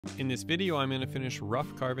In this video, I'm going to finish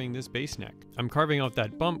rough carving this base neck. I'm carving out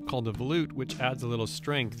that bump called a volute, which adds a little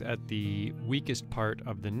strength at the weakest part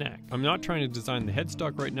of the neck. I'm not trying to design the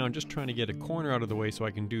headstock right now, I'm just trying to get a corner out of the way so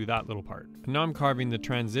I can do that little part. And now I'm carving the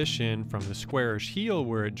transition from the squarish heel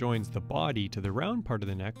where it joins the body to the round part of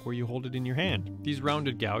the neck where you hold it in your hand. These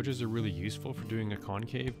rounded gouges are really useful for doing a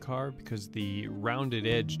concave carve because the rounded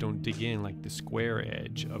edge don't dig in like the square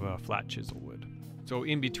edge of a flat chisel would. So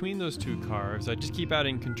in between those two carves, I just keep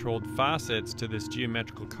adding controlled facets to this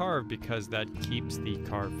geometrical carve because that keeps the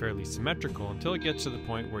carve fairly symmetrical until it gets to the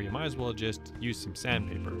point where you might as well just use some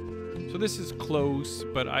sandpaper. So this is close,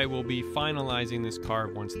 but I will be finalizing this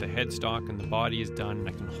carve once the headstock and the body is done and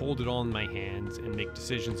I can hold it all in my hands and make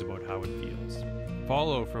decisions about how it feels.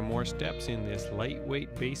 Follow for more steps in this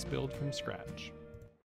lightweight base build from scratch.